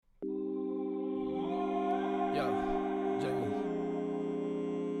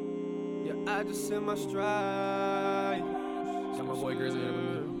I just hit my stride. Got my boy Grizzz here with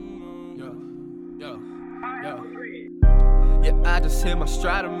me. Yo. Yeah, I just hit my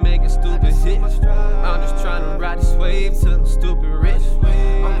stride, I'm making stupid hits. I'm just trying to ride this wave till I'm stupid rich.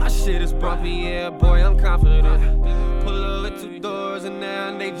 Oh, my shit is bumpy, yeah, boy, I'm confident. Pull over 2 doors and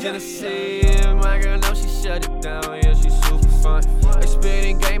now they Genesis. My girl knows she shut it down, yeah, she super fun. They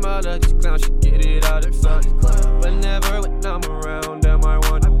spitting game, all of these clowns, she get it all the fun. But never when I'm around, damn, I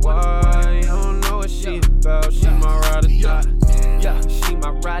wonder why. I don't know what she about, she my ride or die. Yeah, she my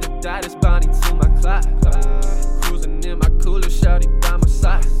ride or die, that's Bonnie to my clock. Cruising in my cooler, shawty by my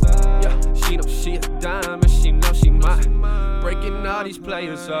side. Yeah, she know she a dime and she know she mine. Breaking all these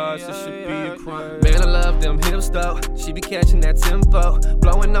players' hearts, it should be a crime. Man, I love them hips though, she be catching that tempo.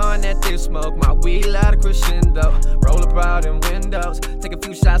 Blowing on that thick smoke, my weed loud a crescendo. Roll up out in windows, take a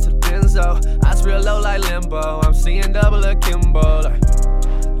few shots of benzo. Eyes real low like limbo, I'm seeing double akimbo. Like,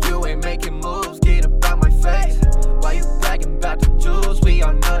 you ain't making moves, get about my face. Why you bragging about them jewels, we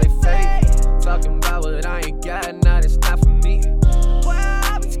all know they fake. Talking about what I ain't got, nah, that's not for me. Well,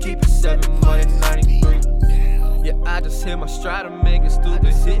 I was keeping 7 more than 93. Yeah, I just hit my stride, I'm making stupid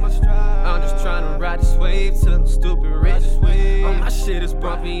hits. I'm just trying to ride this wave till I'm stupid rich. Oh, my shit is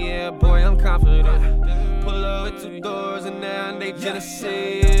bumpy, yeah, boy, I'm confident. Pull over 2 doors and now they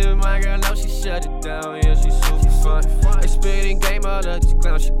Genesis. My girl knows she shut it down, yeah, she super fun. They spitting game, all of these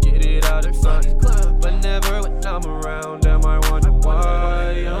clowns, she get it all the fun. But never when I'm around, damn, I wonder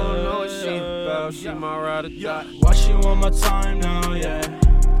why. I don't know what she about, she my ride or die. Why she want my time now, yeah?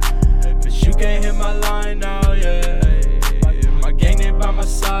 But you can't hit my line now, yeah. My gang they by my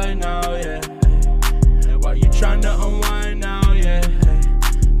side now, yeah. Why you tryna unwind now, yeah?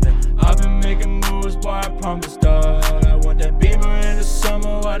 I've been making moves, boy, I promise, dog. I want that Beamer in the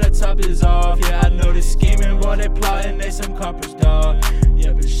summer while the top is off. Yeah, I know they scheming, boy, they plotting, they some coppers, dog.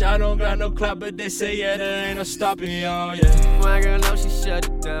 Yeah, bitch, I don't got no clout, but they say, yeah, there ain't no stopping, y'all, yeah. My girl knows she shut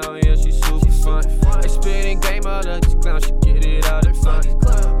it down, yeah, she super fun. They spitting game, all of these clowns, she get it all the fun.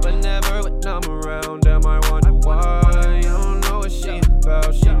 But never when I'm around, damn, I wonder why. I don't know what she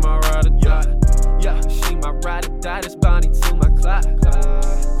about, she my ride or die. Yeah, she my ride or die, that's Bonnie to my clock.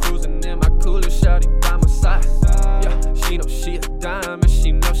 Cruising in my cooler, shawty by my side. Yeah, she know she a dime and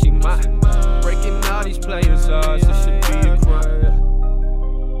she know she mine. Breaking all these players' hearts, it should be a